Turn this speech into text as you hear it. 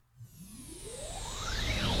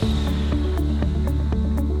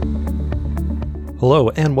Hello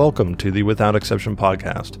and welcome to the Without Exception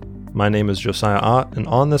podcast. My name is Josiah Ott, and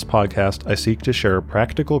on this podcast I seek to share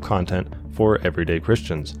practical content for everyday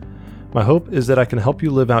Christians. My hope is that I can help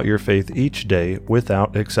you live out your faith each day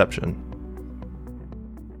without exception.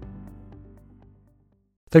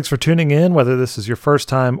 Thanks for tuning in, whether this is your first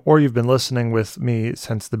time or you've been listening with me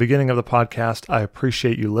since the beginning of the podcast. I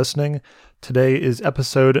appreciate you listening. Today is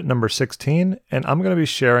episode number 16, and I'm going to be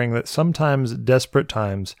sharing that sometimes desperate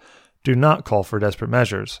times do not call for desperate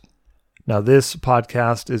measures. Now, this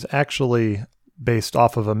podcast is actually based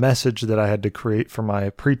off of a message that I had to create for my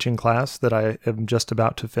preaching class that I am just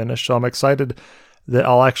about to finish. So I'm excited that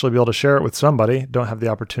I'll actually be able to share it with somebody. Don't have the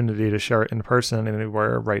opportunity to share it in person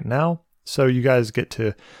anywhere right now. So you guys get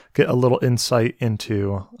to get a little insight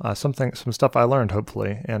into some stuff I learned,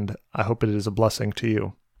 hopefully, and I hope it is a blessing to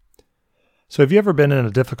you. So have you ever been in a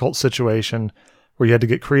difficult situation where you had to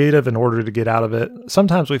get creative in order to get out of it?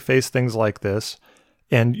 Sometimes we face things like this,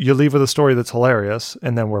 and you leave with a story that's hilarious,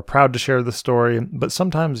 and then we're proud to share the story, but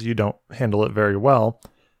sometimes you don't handle it very well,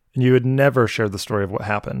 and you would never share the story of what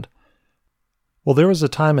happened. Well, there was a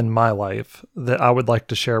time in my life that I would like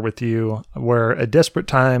to share with you where a desperate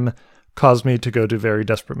time caused me to go to very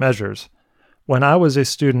desperate measures. When I was a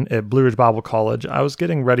student at Blue Ridge Bible College, I was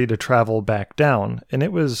getting ready to travel back down, and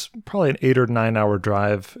it was probably an 8 or 9 hour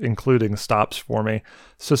drive, including stops for me.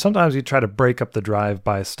 So sometimes you try to break up the drive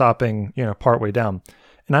by stopping, partway down.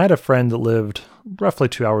 And I had a friend that lived roughly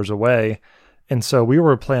 2 hours away, and so we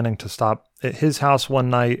were planning to stop at his house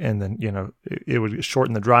one night, and then, it would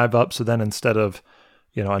shorten the drive up. So then instead of,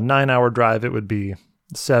 a 9 hour drive, it would be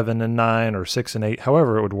 7 and 9 or 6 and 8,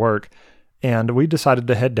 however it would work. And we decided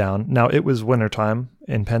to head down. Now, it was wintertime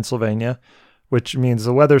in Pennsylvania, which means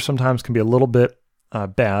the weather sometimes can be a little bit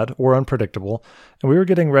bad or unpredictable. And we were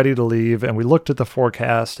getting ready to leave, and we looked at the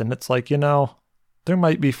forecast, and it's like, there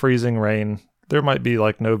might be freezing rain. There might be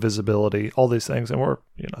no visibility, all these things. And we're,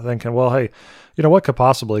 thinking, well, hey, what could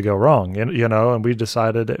possibly go wrong? And we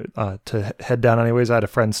decided to head down anyways. I had a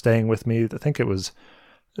friend staying with me. I think it was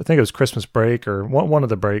Christmas break or one of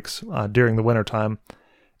the breaks during the wintertime.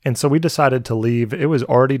 And so we decided to leave. It was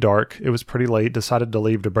already dark. It was pretty late. Decided to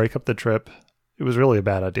leave to break up the trip. It was really a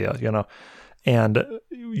bad idea, And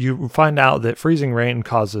you find out that freezing rain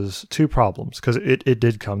causes two problems, because it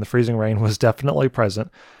did come. The freezing rain was definitely present.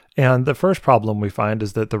 And the first problem we find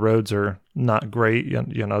is that the roads are not great.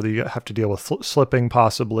 You have to deal with slipping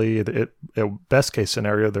possibly. Best case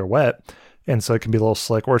scenario, they're wet. And so it can be a little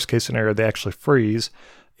slick. Worst case scenario, they actually freeze.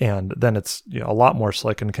 And then it's a lot more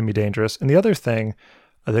slick and can be dangerous. And the other thing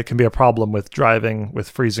that can be a problem with driving with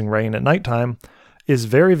freezing rain at nighttime is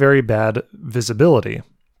very, very bad visibility.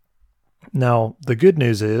 Now, the good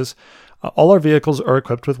news is all our vehicles are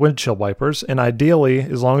equipped with windshield wipers, and ideally,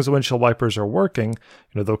 as long as the windshield wipers are working,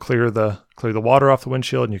 they'll clear the water off the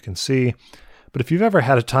windshield and you can see. But if you've ever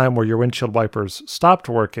had a time where your windshield wipers stopped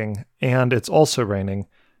working and it's also raining,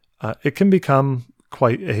 it can become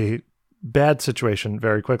quite a bad situation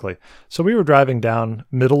very quickly. So we were driving down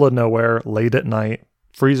middle of nowhere, late at night,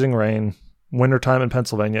 freezing rain, wintertime in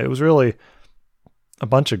Pennsylvania. It was really a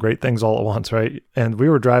bunch of great things all at once, right? And we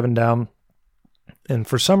were driving down, and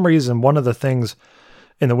for some reason, one of the things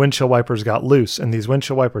in the windshield wipers got loose, and these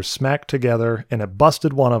windshield wipers smacked together, and it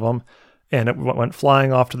busted one of them, and it went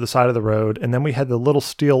flying off to the side of the road. And then we had the little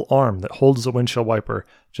steel arm that holds the windshield wiper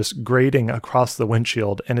just grating across the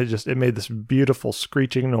windshield, and it made this beautiful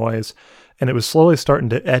screeching noise, and it was slowly starting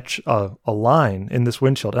to etch a line in this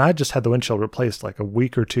windshield. And I just had the windshield replaced a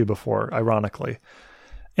week or two before, ironically.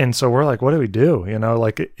 And so we're like, what do we do?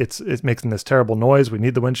 It's making this terrible noise. We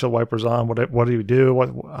need the windshield wipers on. What do we do?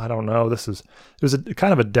 I don't know. It was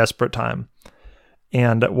kind of a desperate time.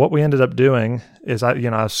 And what we ended up doing is I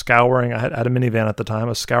was scouring. I had a minivan at the time. I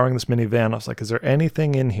was scouring this minivan. I was like, is there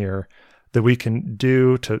anything in here that we can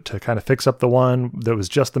do to kind of fix up the one that was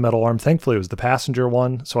just the metal arm? Thankfully, it was the passenger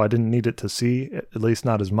one, so I didn't need it to see, at least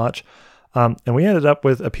not as much. And we ended up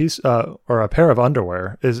with a piece or a pair of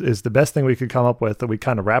underwear is the best thing we could come up with, that we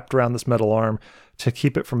kind of wrapped around this metal arm to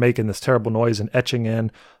keep it from making this terrible noise and etching in.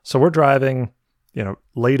 So we're driving,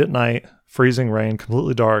 late at night, freezing rain,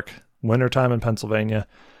 completely dark, wintertime in Pennsylvania,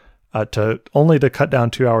 to cut down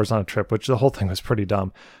 2 hours on a trip, which the whole thing was pretty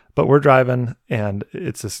dumb. But we're driving, and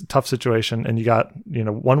it's a tough situation, and you got,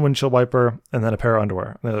 one windshield wiper and then a pair of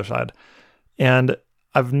underwear on the other side. And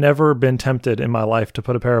I've never been tempted in my life to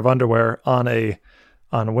put a pair of underwear on a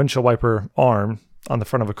windshield wiper arm on the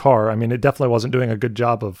front of a car. I mean, it definitely wasn't doing a good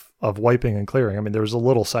job of wiping and clearing. I mean, there was a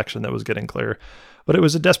little section that was getting clear. But it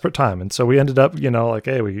was a desperate time. And so we ended up, like,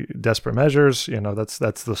 hey, we desperate measures, that's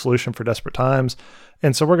the solution for desperate times.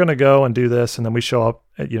 And so we're going to go and do this. And then we show up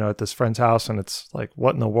at this friend's house, and it's like,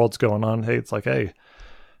 what in the world's going on? Hey, it's like, hey,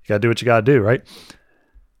 you got to do what you got to do, right?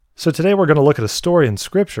 So today we're going to look at a story in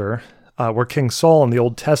Scripture where King Saul in the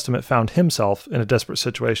Old Testament found himself in a desperate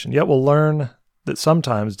situation. Yet we'll learn that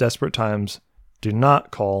sometimes desperate times do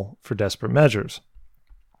not call for desperate measures.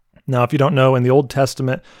 Now, if you don't know, in the Old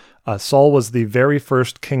Testament, Saul was the very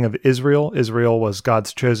first king of Israel. Israel was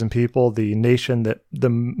God's chosen people, the nation that the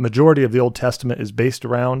majority of the Old Testament is based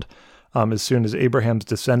around. As soon as Abraham's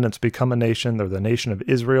descendants become a nation, they're the nation of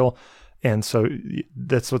Israel. And so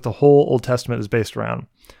that's what the whole Old Testament is based around.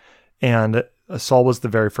 And Saul was the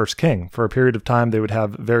very first king. For a period of time, they would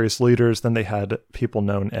have various leaders. Then they had people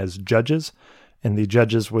known as judges. And the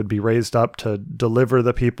judges would be raised up to deliver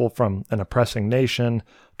the people from an oppressing nation,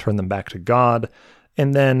 turn them back to God.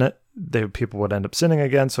 And then people would end up sinning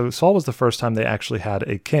again. So Saul was the first time they actually had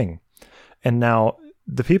a king. And now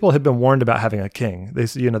the people had been warned about having a king.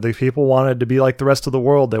 The people wanted to be like the rest of the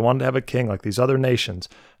world. They wanted to have a king like these other nations.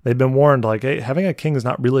 They'd been warned, like, hey, having a king is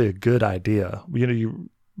not really a good idea.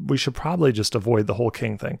 We should probably just avoid the whole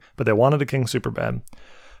king thing. But they wanted a king super bad.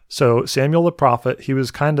 So Samuel the prophet, he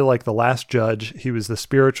was kind of like the last judge. He was the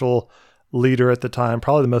spiritual leader at the time,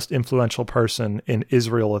 probably the most influential person in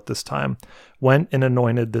Israel at this time, went and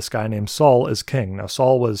anointed this guy named Saul as king. Now,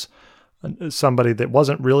 Saul was somebody that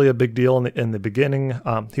wasn't really a big deal in the beginning.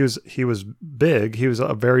 He was big. He was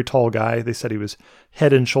a very tall guy. They said he was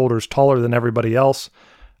head and shoulders taller than everybody else.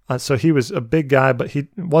 So he was a big guy, but he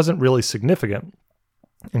wasn't really significant.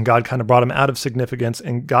 And God kind of brought him out of significance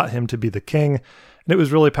and got him to be the king. And it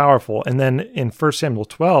was really powerful. And then in 1 Samuel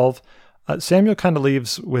 12, Samuel kind of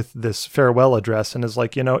leaves with this farewell address and is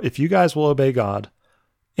like, if you guys will obey God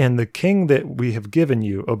and the king that we have given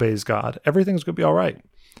you obeys God, everything's going to be all right.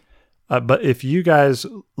 But if you guys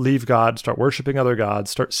leave God, start worshiping other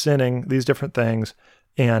gods, start sinning, these different things,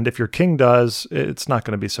 and if your king does, it's not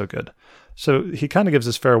going to be so good. So he kind of gives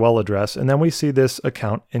this farewell address. And then we see this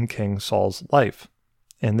account in King Saul's life.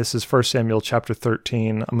 And this is 1 Samuel chapter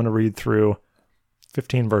 13. I'm going to read through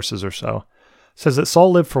 15 verses or so. It says that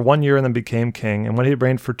Saul lived for 1 year and then became king. And when he had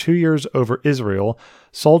reigned for 2 years over Israel,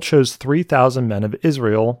 Saul chose 3,000 men of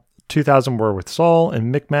Israel. 2,000 were with Saul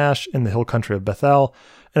in Michmash in the hill country of Bethel,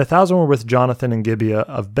 and 1,000 were with Jonathan in Gibeah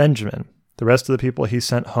of Benjamin. The rest of the people he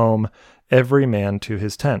sent home, every man to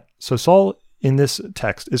his tent. So Saul, in this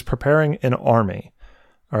text, is preparing an army.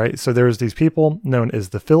 All right, so there's these people known as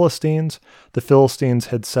the Philistines. The Philistines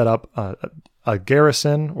had set up a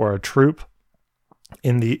garrison or a troop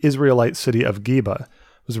in the Israelite city of Geba. It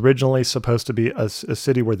was originally supposed to be a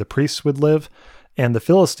city where the priests would live, and the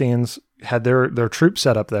Philistines had their troops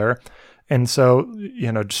set up there. And so,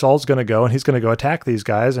 Saul's going to go, and he's going to go attack these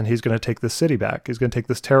guys, and he's going to take this city back. He's going to take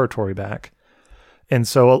this territory back. And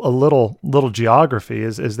so a little geography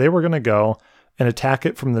is they were going to go and attack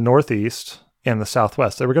it from the northeast and the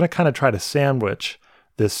southwest. They were going to kind of try to sandwich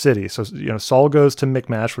this city. So, Saul goes to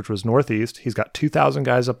Michmash, which was northeast. He's got 2,000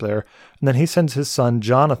 guys up there. And then he sends his son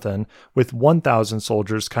Jonathan with 1,000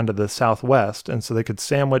 soldiers kind of the southwest. And so they could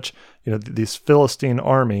sandwich, this Philistine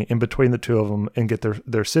army in between the two of them and get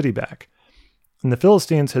their city back. And the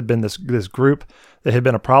Philistines had been this group that had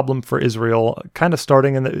been a problem for Israel, kind of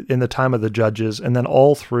starting in the time of the judges, and then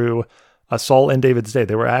all through Saul and David's day.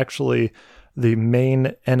 They were actually the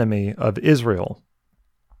main enemy of Israel.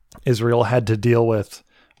 Israel had to deal with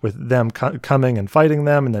them coming and fighting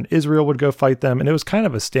them, and then Israel would go fight them, and it was kind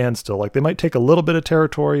of a standstill. Like, they might take a little bit of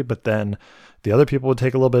territory, but then the other people would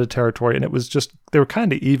take a little bit of territory, and it was just, they were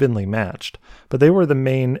kind of evenly matched. But they were the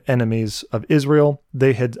main enemies of Israel.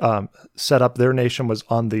 They had set up, their nation was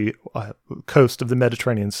on the coast of the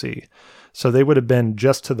Mediterranean Sea. So they would have been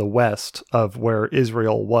just to the west of where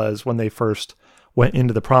Israel was when they first went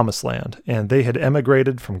into the Promised Land. And they had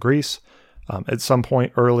emigrated from Greece at some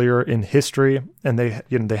point earlier in history, and they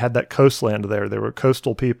had that coastland there. They were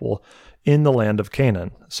coastal people in the land of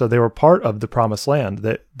Canaan. So they were part of the Promised Land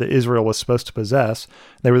that Israel was supposed to possess.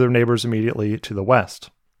 They were their neighbors immediately to the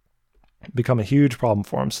west. Become a huge problem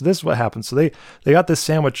for them. So this is what happened. So they got this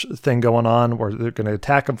sandwich thing going on where they're going to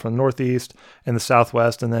attack them from the northeast and the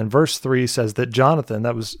southwest. And then verse 3 says that Jonathan,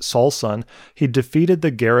 that was Saul's son, he defeated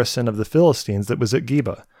the garrison of the Philistines that was at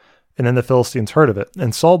Geba. And then the Philistines heard of it.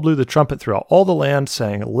 And Saul blew the trumpet throughout all the land,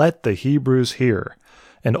 saying, "Let the Hebrews hear."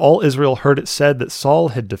 And all Israel heard it said that Saul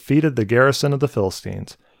had defeated the garrison of the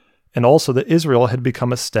Philistines, and also that Israel had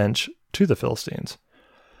become a stench to the Philistines.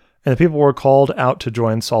 And the people were called out to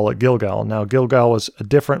join Saul at Gilgal. Now, Gilgal was a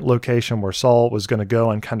different location where Saul was going to go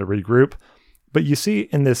and kind of regroup. But you see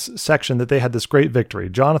in this section that they had this great victory.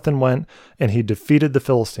 Jonathan went and he defeated the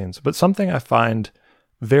Philistines. But something I find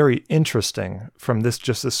very interesting from this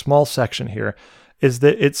small section here is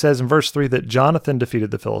that it says in verse 3 that Jonathan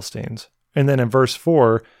defeated the Philistines. And then in verse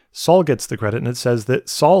 4, Saul gets the credit, and it says that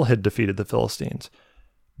Saul had defeated the Philistines.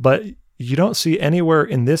 But you don't see anywhere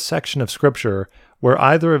in this section of Scripture where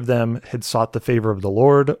either of them had sought the favor of the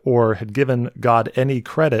Lord or had given God any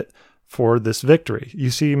credit for this victory.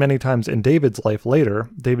 You see many times in David's life later,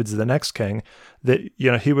 David's the next king, that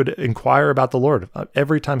he would inquire about the Lord.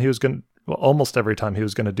 Almost every time he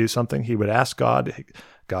was going to do something, he would ask God, hey,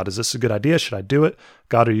 God, is this a good idea? Should I do it?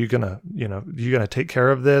 God, are you going to take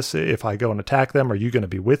care of this? If I go and attack them, are you going to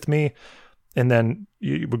be with me? And then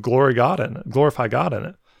you would glorify God in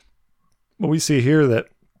it. But we see here that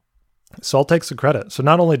Saul takes the credit. So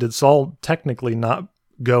not only did Saul technically not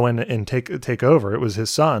go in and take over, it was his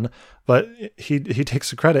son, but he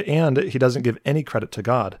takes the credit and he doesn't give any credit to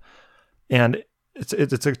God. And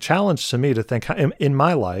it's a challenge to me to think in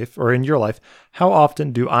my life or in your life, how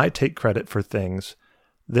often do I take credit for things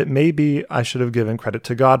that maybe I should have given credit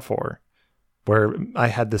to God for, where I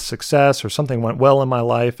had this success or something went well in my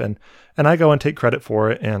life and I go and take credit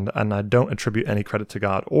for it and I don't attribute any credit to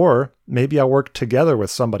God. Or maybe I work together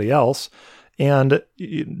with somebody else and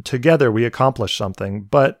together we accomplish something,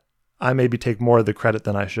 but I maybe take more of the credit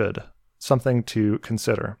than I should. Something to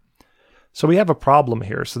consider. So we have a problem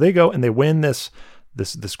here. So they go and they win this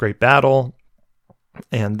great battle,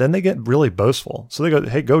 and then they get really boastful. So they go,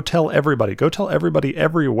 hey, go tell everybody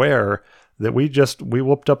everywhere that we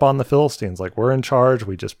whooped up on the Philistines. Like, we're in charge.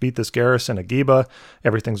 We just beat this garrison of Geba.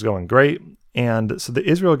 Everything's going great. And so the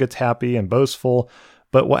Israel gets happy and boastful.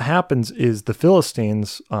 But what happens is the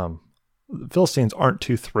Philistines aren't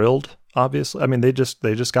too thrilled, obviously. I mean, they just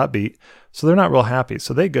got beat. So they're not real happy.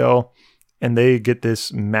 So they go and they get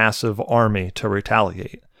this massive army to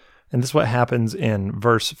retaliate. And this is what happens in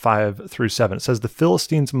verse 5 through 7. It says, the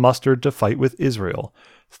Philistines mustered to fight with Israel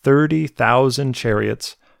 30,000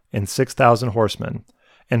 chariots and 6,000 horsemen,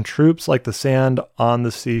 and troops like the sand on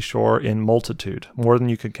the seashore in multitude, more than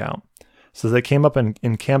you could count. So they came up and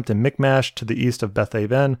encamped in Michmash to the east of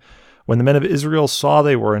Beth-aven. When the men of Israel saw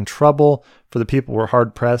they were in trouble, for the people were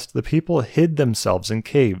hard pressed, the people hid themselves in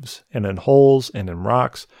caves and in holes and in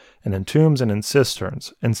rocks and in tombs and in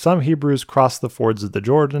cisterns. And some Hebrews crossed the fords of the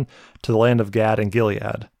Jordan to the land of Gad and Gilead.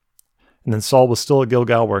 And then Saul was still at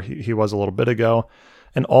Gilgal, where he was a little bit ago,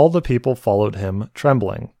 and all the people followed him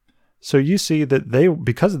trembling. So you see that they,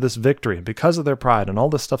 because of this victory, because of their pride, and all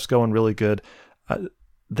this stuff's going really good,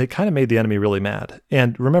 they kind of made the enemy really mad.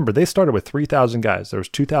 And remember, they started with 3,000 guys. There was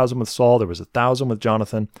 2,000 with Saul, there was 1,000 with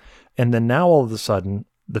Jonathan, and then now all of a sudden,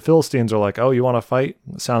 the Philistines are like, oh, you want to fight?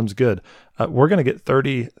 Sounds good. We're going to get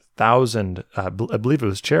 30,000, I believe it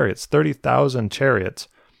was chariots, 30,000 chariots,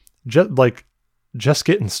 just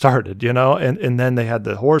getting started, and then they had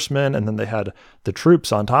the horsemen, and then they had the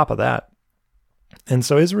troops on top of that. And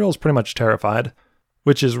so Israel's pretty much terrified,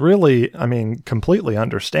 which is really, completely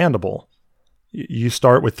understandable. You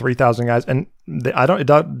start with 3,000 guys, and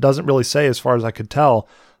it doesn't really say, as far as I could tell,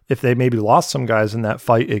 if they maybe lost some guys in that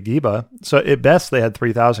fight at Geba. So at best they had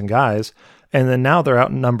 3,000 guys, and then now they're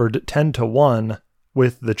outnumbered 10-1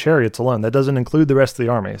 with the chariots alone. That doesn't include the rest of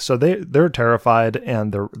the army. So they're terrified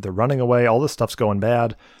and they're running away. All this stuff's going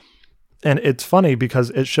bad. And it's funny because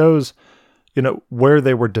it shows, where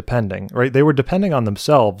they were depending, right? They were depending on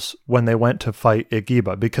themselves when they went to fight at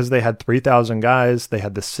Geba because they had 3,000 guys. They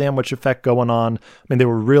had the sandwich effect going on. They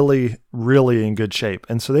were really, really in good shape.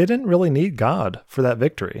 And so they didn't really need God for that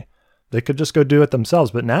victory. They could just go do it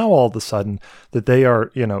themselves. But now all of a sudden that they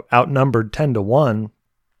are, outnumbered 10-1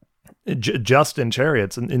 just in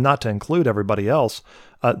chariots, and not to include everybody else,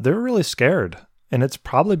 they're really scared. And it's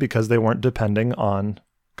probably because they weren't depending on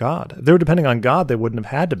God. If they were depending on God, they wouldn't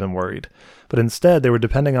have had to been worried. But instead, they were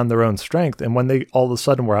depending on their own strength. And when they all of a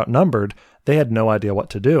sudden were outnumbered, they had no idea what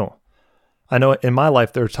to do. I know in my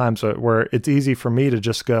life, there are times where it's easy for me to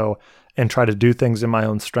just go and try to do things in my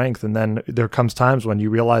own strength. And then there comes times when you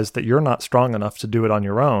realize that you're not strong enough to do it on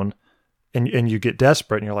your own. And you get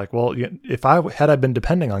desperate and you're like, well, if I been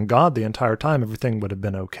depending on God the entire time, everything would have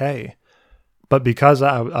been okay. But because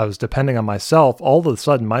I was depending on myself, all of a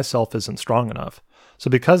sudden myself isn't strong enough. So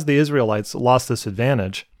because the Israelites lost this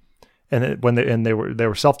advantage, and they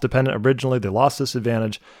were self-dependent originally, they lost this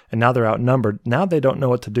advantage, and now they're outnumbered. Now they don't know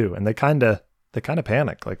what to do, and they kind of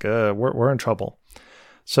panic, like we're in trouble.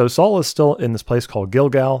 So Saul is still in this place called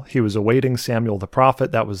Gilgal. He was awaiting Samuel the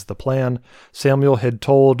prophet. That was the plan. Samuel had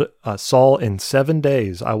told Saul, in 7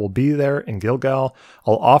 days I will be there in Gilgal.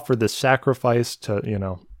 I'll offer this sacrifice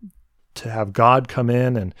to have God come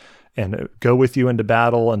in and go with you into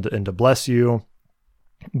battle and to bless you,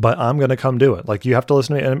 but I'm going to come do it. Like, you have to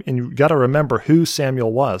listen to me. And you got to remember who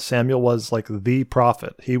Samuel was. Samuel was like the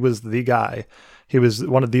prophet. He was the guy. He was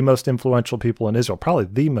one of the most influential people in Israel, probably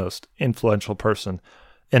the most influential person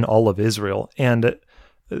in all of Israel. And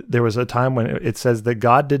there was a time when it says that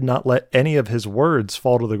God did not let any of his words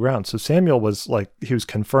fall to the ground. So Samuel was like, he was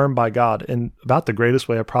confirmed by God in about the greatest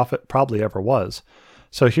way a prophet probably ever was.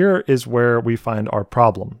 So here is where we find our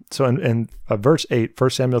problem. So in verse 8, 1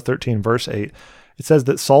 Samuel 13, verse 8, it says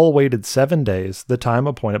that Saul waited 7 days, the time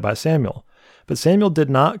appointed by Samuel. But Samuel did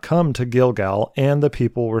not come to Gilgal, and the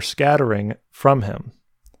people were scattering from him.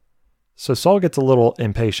 So Saul gets a little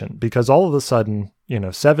impatient because all of a sudden,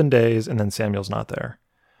 7 days and then Samuel's not there.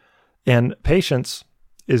 And patience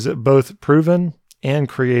is both proven and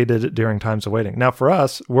created during times of waiting. Now for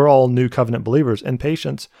us, we're all new covenant believers, and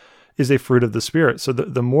patience is a fruit of the Spirit. So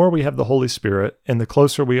the more we have the Holy Spirit and the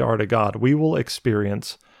closer we are to God, we will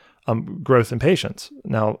experience growth in patience.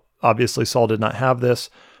 Now, obviously, Saul did not have this,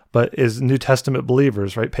 but as New Testament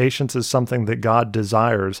believers, right, patience is something that God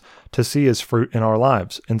desires to see as fruit in our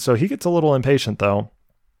lives. And so he gets a little impatient, though,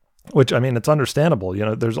 which, it's understandable.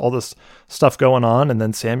 There's all this stuff going on, and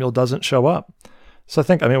then Samuel doesn't show up. So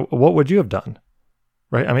what would you have done?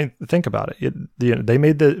 Right? Think about it. They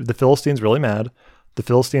made the Philistines really mad. The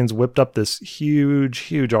Philistines whipped up this huge,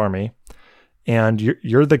 huge army, and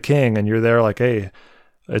you're the king, and you're there like, hey,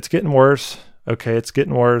 it's getting worse. Okay, it's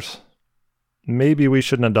getting worse. Maybe we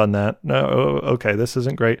shouldn't have done that. No, okay, this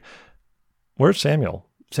isn't great. Where's Samuel?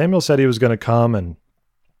 Samuel said he was going to come, and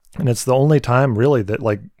it's the only time really that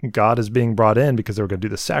like God is being brought in because they were going to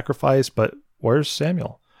do the sacrifice, but where's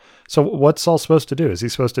Samuel? So what's Saul supposed to do? Is he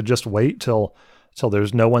supposed to just wait till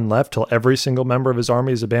there's no one left, till every single member of his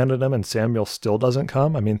army has abandoned him and Samuel still doesn't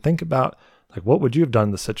come? Think about like, what would you have done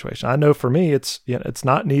in this situation? I know for me, it's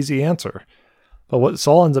not an easy answer. But what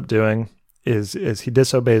Saul ends up doing is he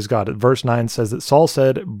disobeys God. Verse 9 says that Saul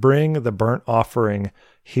said, "Bring the burnt offering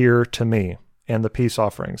here to me and the peace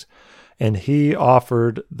offerings." And he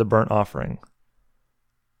offered the burnt offering.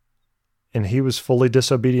 And he was fully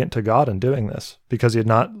disobedient to God in doing this because he had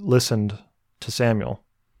not listened to Samuel.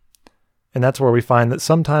 And that's where we find that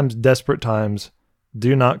sometimes desperate times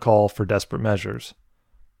do not call for desperate measures.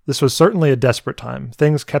 This was certainly a desperate time.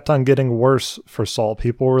 Things kept on getting worse for Saul.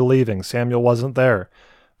 People were leaving. Samuel wasn't there.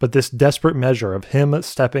 But this desperate measure of him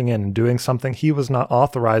stepping in and doing something he was not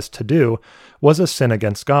authorized to do was a sin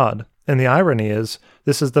against God. And the irony is,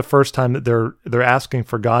 this is the first time that they're asking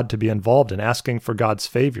for God to be involved and asking for God's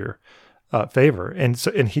favor.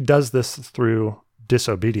 And he does this through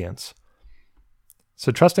disobedience.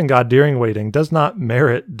 So trusting God during waiting does not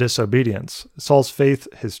merit disobedience. Saul's faith,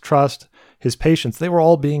 his trust, his patience, they were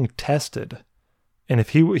all being tested. And if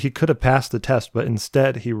he could have passed the test, but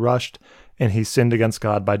instead he rushed and he sinned against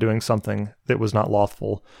God by doing something that was not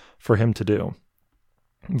lawful for him to do.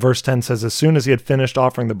 Verse 10 says, "As soon as he had finished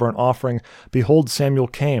offering the burnt offering, behold, Samuel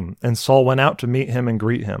came, and Saul went out to meet him and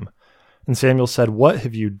greet him. And Samuel said, 'What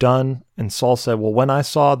have you done?' And Saul said, 'Well, when I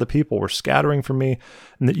saw the people were scattering from me,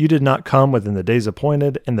 and that you did not come within the days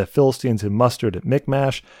appointed, and the Philistines had mustered at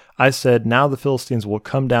Michmash, I said, now the Philistines will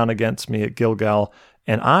come down against me at Gilgal,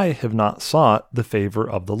 and I have not sought the favor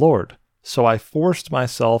of the Lord. So I forced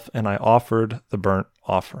myself, and I offered the burnt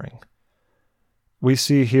offering.'" We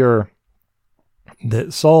see here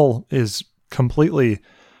that Saul is completely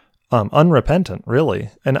unrepentant,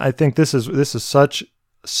 really. And I think this is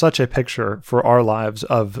such a picture for our lives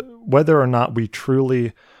of whether or not we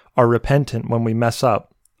truly are repentant when we mess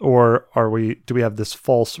up, or do we have this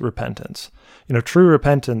false repentance? True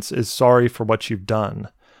repentance is sorry for what you've done,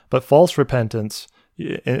 but false repentance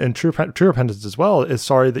and true repentance as well is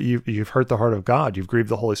sorry that you've hurt the heart of God, you've grieved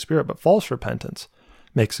the Holy Spirit. But false repentance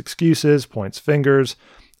makes excuses, points fingers,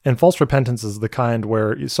 and false repentance is the kind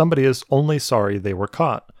where somebody is only sorry they were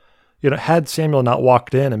caught. Had Samuel not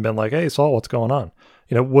walked in and been like, "Hey, Saul, what's going on?"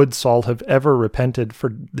 Would Saul have ever repented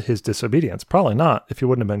for his disobedience? Probably not, if he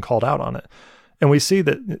wouldn't have been called out on it. And we see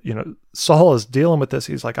that, Saul is dealing with this.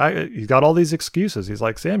 He's like, he's got all these excuses. He's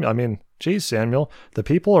like, "Samuel, geez, Samuel, the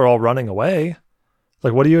people are all running away.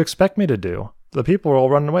 Like, what do you expect me to do? The people are all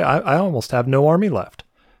running away. I almost have no army left.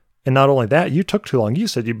 And not only that, you took too long. You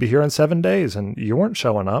said you'd be here in 7 days and you weren't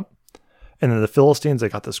showing up. And then the Philistines, they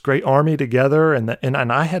got this great army together, and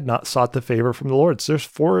I had not sought the favor from the Lord." So there's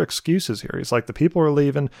 4 excuses here. He's like, the people are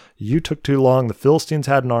leaving, you took too long, the Philistines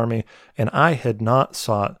had an army, and I had not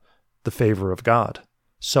sought the favor of God.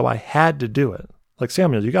 So I had to do it. Like,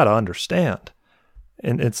 Samuel, you got to understand.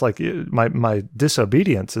 And it's like my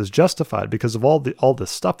disobedience is justified because of all this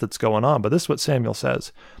stuff that's going on. But this is what Samuel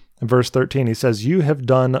says. In verse 13, he says, "You have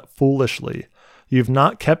done foolishly. You've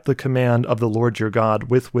not kept the command of the Lord your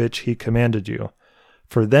God with which he commanded you.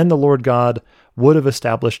 For then the Lord God would have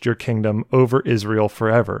established your kingdom over Israel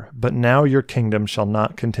forever. But now your kingdom shall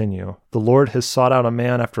not continue. The Lord has sought out a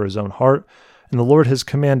man after his own heart, and the Lord has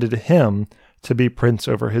commanded him to be prince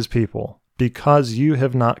over his people, because you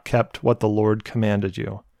have not kept what the Lord commanded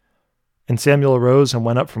you." And Samuel arose and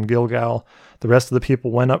went up from Gilgal. The rest of the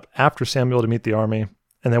people went up after Samuel to meet the army,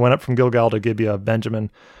 and they went up from Gilgal to Gibeah of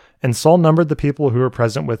Benjamin. And Saul numbered the people who were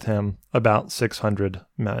present with him, about 600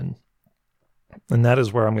 men. And that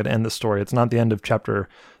is where I'm going to end the story. It's not the end of chapter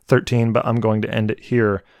 13, but I'm going to end it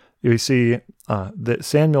here. You see that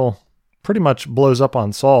Samuel pretty much blows up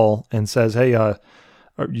on Saul and says, hey,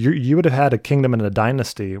 you would have had a kingdom and a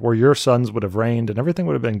dynasty where your sons would have reigned and everything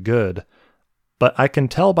would have been good. But I can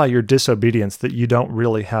tell by your disobedience that you don't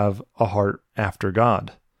really have a heart after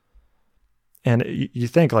God. And you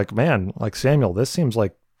think like, man, like Samuel, this seems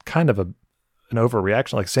like kind of an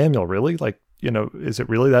overreaction. Like, Samuel, really? Like, is it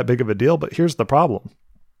really that big of a deal? But here's the problem.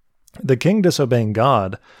 The king disobeying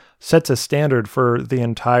God sets a standard for the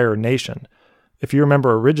entire nation. If you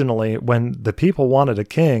remember originally, when the people wanted a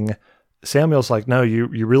king, Samuel's like, no, you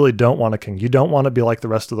really don't want a king. You don't want to be like the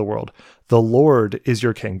rest of the world. The Lord is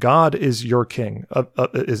your king. God is your king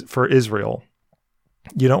for Israel.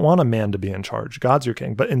 You don't want a man to be in charge. God's your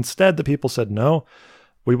king. But instead, the people said, no,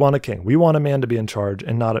 we want a king. We want a man to be in charge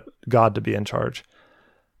and not God to be in charge.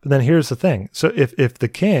 But then here's the thing. So if the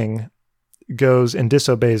king goes and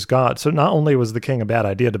disobeys God, so not only was the king a bad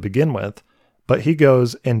idea to begin with, but he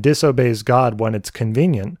goes and disobeys God when it's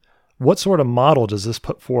convenient, what sort of model does this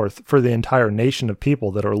put forth for the entire nation of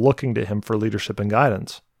people that are looking to him for leadership and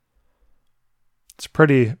guidance? It's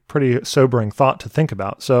pretty sobering thought to think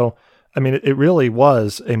about. So, I mean, it really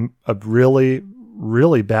was a really,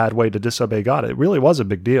 really bad way to disobey God. It really was a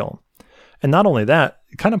big deal. And not only that,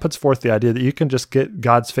 it kind of puts forth the idea that you can just get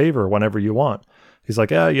God's favor whenever you want. He's like,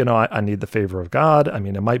 yeah, I need the favor of God. I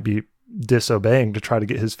mean, it might be disobeying to try to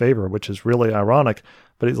get his favor, which is really ironic.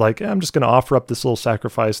 But he's like, I'm just going to offer up this little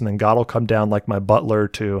sacrifice, and then God will come down like my butler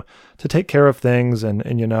to take care of things. And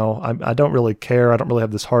I don't really care. I don't really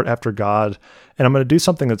have this heart after God. And I'm going to do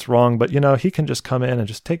something that's wrong, but, he can just come in and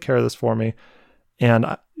just take care of this for me.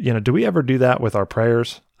 And, do we ever do that with our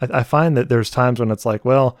prayers? I find that there's times when it's like,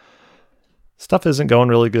 well, stuff isn't going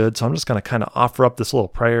really good, so I'm just going to kind of offer up this little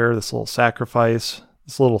prayer, this little sacrifice,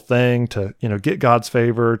 this little thing to, get God's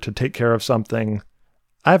favor, to take care of something.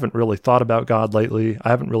 I haven't really thought about God lately. I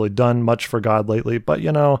haven't really done much for God lately, but,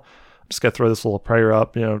 I'm just going to throw this little prayer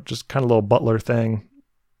up, just kind of a little butler thing.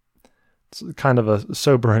 It's kind of a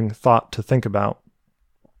sobering thought to think about,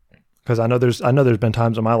 because I know there's been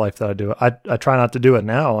times in my life that I do it. I try not to do it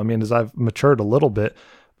now. I mean, as I've matured a little bit,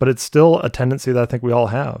 but it's still a tendency that I think we all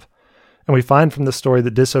have. And we find from this story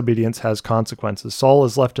that disobedience has consequences. Saul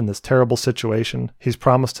is left in this terrible situation. He's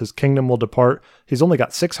promised his kingdom will depart. He's only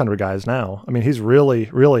got 600 guys now. I mean, he's really,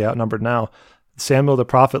 really outnumbered now. Samuel the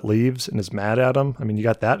prophet leaves and is mad at him. I mean, you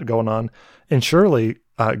got that going on. And surely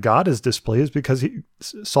God is displeased because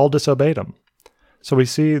Saul disobeyed him. So we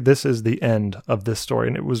see this is the end of this story.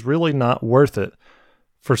 And it was really not worth it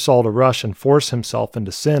for Saul to rush and force himself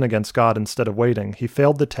into sin against God instead of waiting. He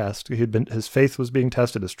failed the test. His faith was being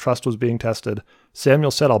tested. His trust was being tested.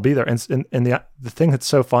 Samuel said, I'll be there. And the thing that's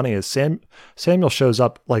so funny is Samuel shows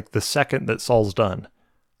up like the second that Saul's done.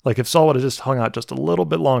 Like if Saul would have just hung out just a little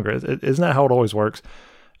bit longer, isn't that how it always works?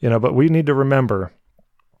 But we need to remember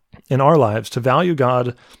in our lives to value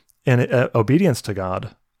God and obedience to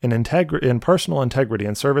God and in personal integrity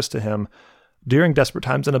and service to him during desperate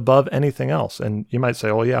times and above anything else. And you might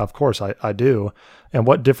say, oh yeah, of course I do. And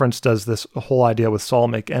what difference does this whole idea with Saul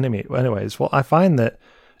make anyways? Well, I find that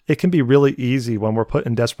it can be really easy when we're put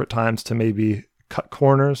in desperate times to maybe cut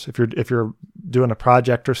corners. If you're doing a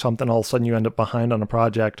project or something, all of a sudden you end up behind on a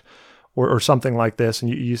project or something like this.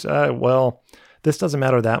 And you say, well, this doesn't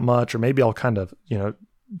matter that much, or maybe I'll kind of,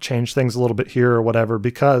 change things a little bit here or whatever,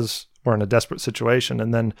 because we're in a desperate situation.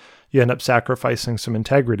 And then you end up sacrificing some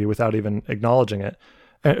integrity without even acknowledging it.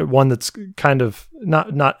 One that's kind of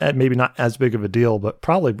maybe not as big of a deal, but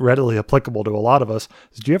probably readily applicable to a lot of us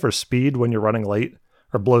is, do you ever speed when you're running late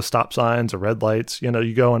or blow stop signs or red lights?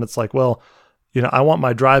 You go and it's like, well, I want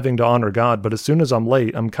my driving to honor God, but as soon as I'm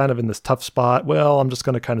late, I'm kind of in this tough spot. Well, I'm just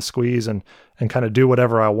going to kind of squeeze and kind of do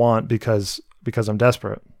whatever I want because I'm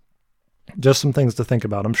desperate. Just some things to think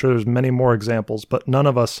about. I'm sure there's many more examples, but none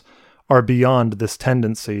of us are beyond this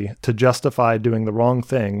tendency to justify doing the wrong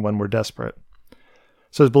thing when we're desperate.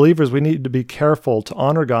 So as believers, we need to be careful to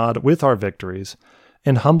honor God with our victories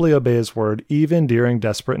and humbly obey his word even during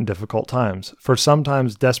desperate and difficult times, for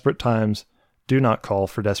sometimes desperate times do not call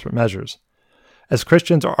for desperate measures. As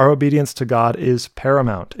Christians, our obedience to God is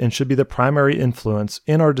paramount and should be the primary influence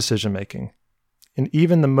in our decision-making. In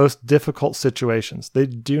even the most difficult situations, they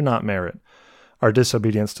do not merit our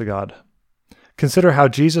disobedience to God. Consider how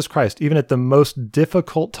Jesus Christ, even at the most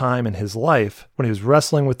difficult time in his life, when he was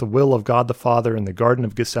wrestling with the will of God the Father in the Garden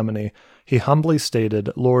of Gethsemane, he humbly stated,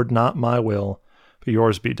 "Lord, not my will, but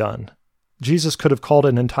yours be done." Jesus could have called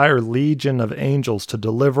an entire legion of angels to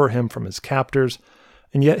deliver him from his captors,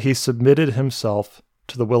 and yet he submitted himself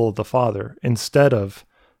to the will of the Father instead of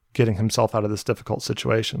getting himself out of this difficult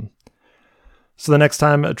situation. So the next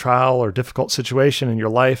time a trial or difficult situation in your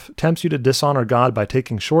life tempts you to dishonor God by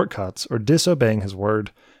taking shortcuts or disobeying his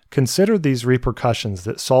word, consider these repercussions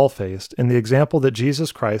that Saul faced in the example that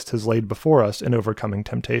Jesus Christ has laid before us in overcoming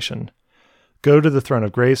temptation. Go to the throne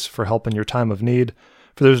of grace for help in your time of need,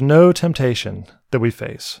 for there's no temptation that we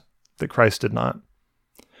face that Christ did not.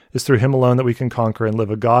 It's through him alone that we can conquer and live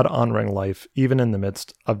a God-honoring life, even in the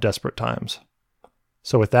midst of desperate times.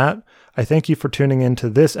 So with that, I thank you for tuning in to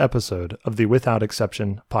this episode of the Without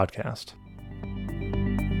Exception podcast.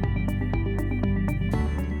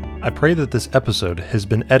 I pray that this episode has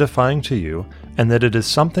been edifying to you and that it is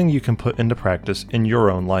something you can put into practice in your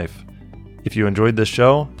own life. If you enjoyed this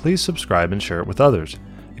show, please subscribe and share it with others.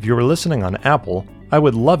 If you are listening on Apple, I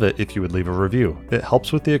would love it if you would leave a review. It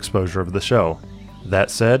helps with the exposure of the show. That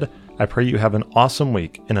said, I pray you have an awesome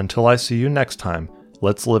week, and until I see you next time,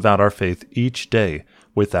 let's live out our faith each day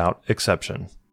without exception.